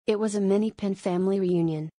It was a mini-Penn family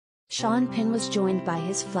reunion. Sean Penn was joined by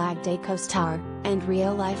his Flag Day co-star, and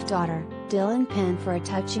real-life daughter, Dylan Penn, for a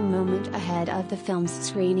touching moment ahead of the film's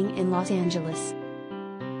screening in Los Angeles.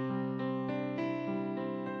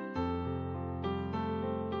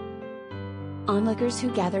 Onlookers who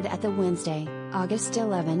gathered at the Wednesday, August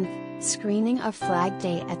 11th, screening of Flag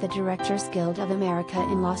Day at the Directors Guild of America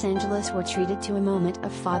in Los Angeles were treated to a moment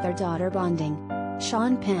of father-daughter bonding.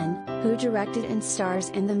 Sean Penn, who directed and stars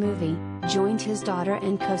in the movie, joined his daughter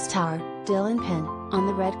and co-star, Dylan Penn, on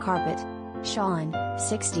the red carpet. Sean,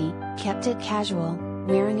 60, kept it casual,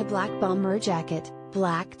 wearing a black bomber jacket,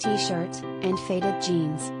 black t-shirt, and faded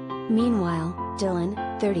jeans. Meanwhile, Dylan,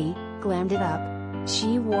 30, glammed it up.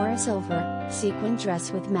 She wore a silver, sequined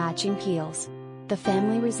dress with matching heels. The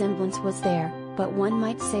family resemblance was there, but one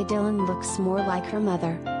might say Dylan looks more like her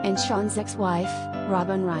mother, and Sean's ex-wife,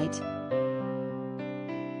 Wright.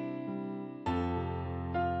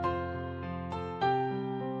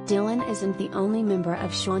 Dylan isn't the only member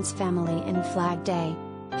of Sean's family in Flag Day.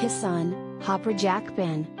 His son, Jack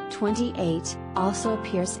Penn, 28, also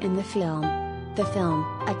appears in the film. The film,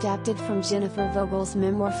 adapted from Jennifer Vogel's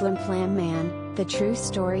memoir Flim-Flam Man, The True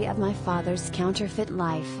Story of My Father's Counterfeit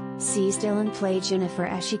Life, sees Dylan play Jennifer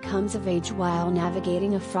as she comes of age while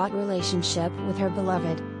navigating a fraught relationship with her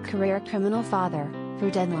beloved, career criminal father,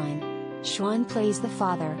 through Deadline. Sean plays the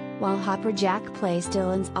father, while Jack plays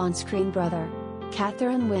Dylan's on-screen brother.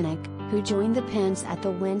 Catherine Winnick, who joined the Penns at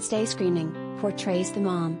the Wednesday screening, portrays the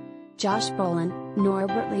mom. Josh Brolin,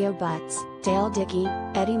 Norbert Leo Butz, Dale Dickey,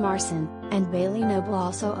 Eddie Marsan, and Bailey Noble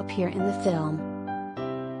also appear in the film.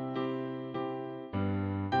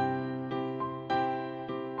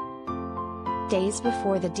 Days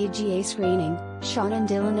before the DGA screening, Sean and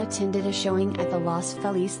Dylan attended a showing at the Los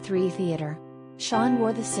Feliz 3 Theater. Sean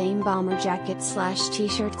wore the same bomber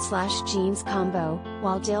jacket/t-shirt/jeans combo,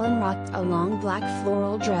 while Dylan rocked a long black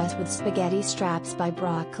floral dress with spaghetti straps by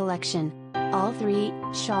Bra Collection. All three,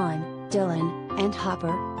 Sean, Dylan, and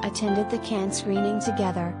Hopper, attended the Cannes screening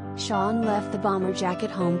together. Sean left the bomber jacket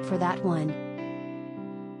home for that one.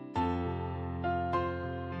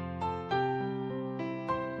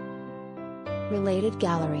 Related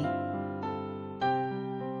gallery.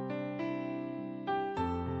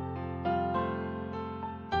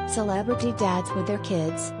 Celebrity dads with their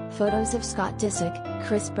kids, photos of Scott Disick,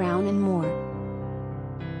 Chris Brown and more.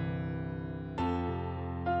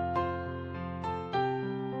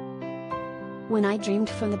 When I dreamed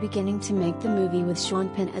from the beginning to make the movie with Sean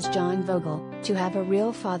Penn as John Vogel, to have a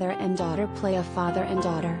real father and daughter play a father and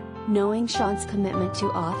daughter, knowing Sean's commitment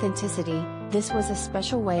to authenticity, this was a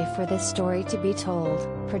special way for this story to be told,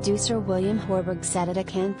 producer William Horberg said at a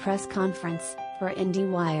Cannes press conference, for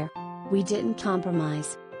IndieWire. We didn't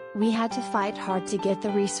compromise. We had to fight hard to get the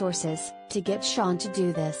resources, to get Sean to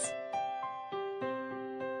do this.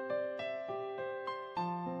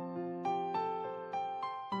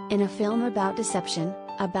 In a film about deception,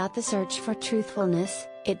 about the search for truthfulness,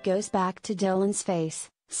 it goes back to Dylan's face,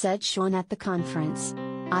 said Sean at the conference.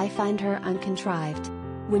 I find her uncontrived.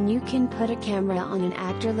 When you can put a camera on an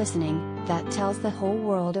actor listening, that tells the whole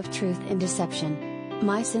world of truth and deception.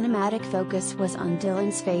 My cinematic focus was on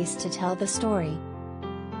Dylan's face to tell the story.